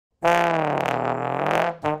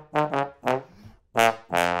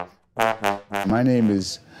My name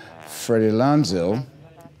is Freddie Lonzo,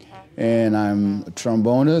 and I'm a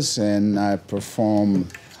trombonist, and I perform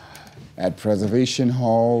at Preservation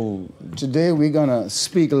Hall. Today we're gonna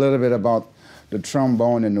speak a little bit about the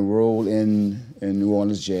trombone and the role in New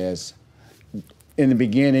Orleans jazz. In the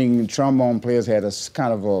beginning, trombone players had a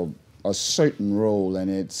kind of a certain role, and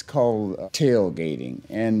it's called tailgating.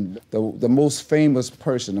 And the most famous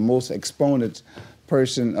person, the most exponent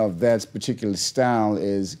person of that particular style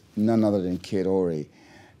is none other than Kid Ory.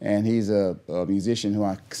 And he's a musician who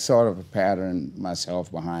I sort of patterned myself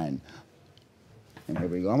behind. And here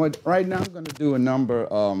we go. Right now I'm going to do a number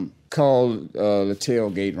called the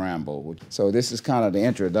Tailgate Ramble. So this is kind of the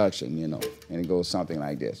introduction, you know, and it goes something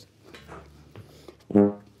like this.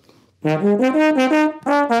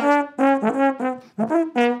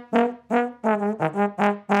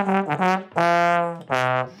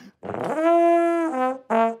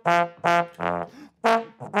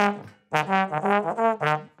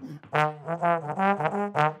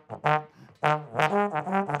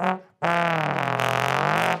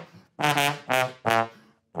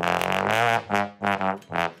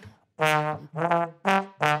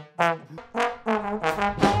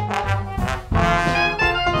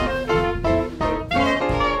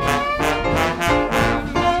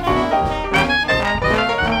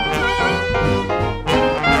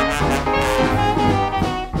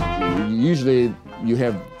 Usually you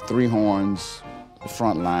have three horns, the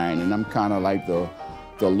front line, and I'm kind of like the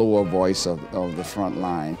lower voice of the front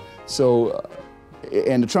line. So,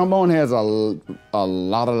 and the trombone has a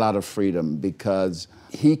lot of freedom because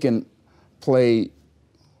he can play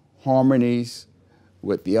harmonies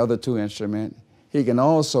with the other two instruments. He can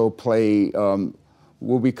also play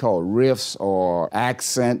what we call riffs or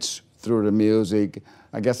accents through the music.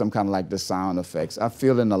 I guess I'm kind of like the sound effects. I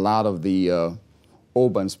feel in a lot of the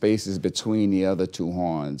open spaces between the other two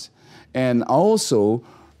horns. And also,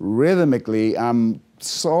 rhythmically, I'm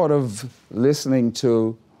sort of listening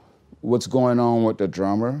to what's going on with the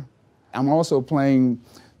drummer. I'm also playing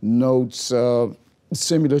notes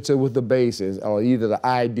similar to what the bass is, or either the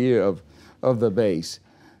idea of the bass.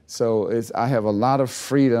 So I have a lot of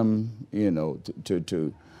freedom, you know,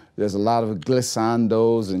 there's a lot of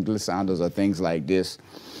glissandos, and glissandos are things like this.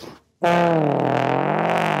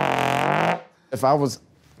 If I was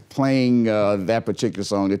playing that particular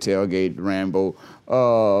song, the Tailgate Ramble,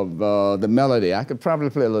 the melody, I could probably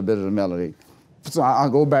play a little bit of the melody. So I'll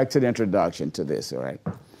go back to the introduction to this, all right?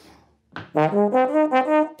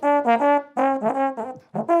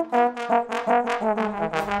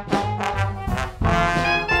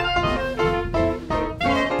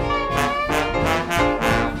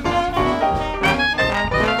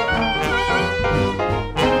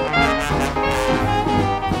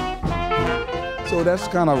 So that's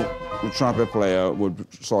kind of the trumpet player would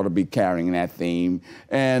sort of be carrying that theme,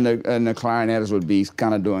 and the clarinetist would be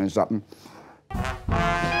kind of doing something.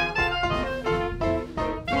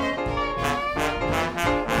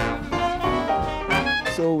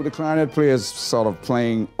 So the clarinet player is sort of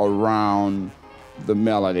playing around the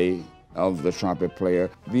melody of the trumpet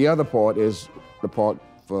player. The other part is the part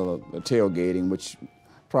for the tailgating, which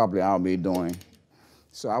probably I'll be doing.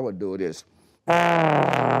 So I would do this.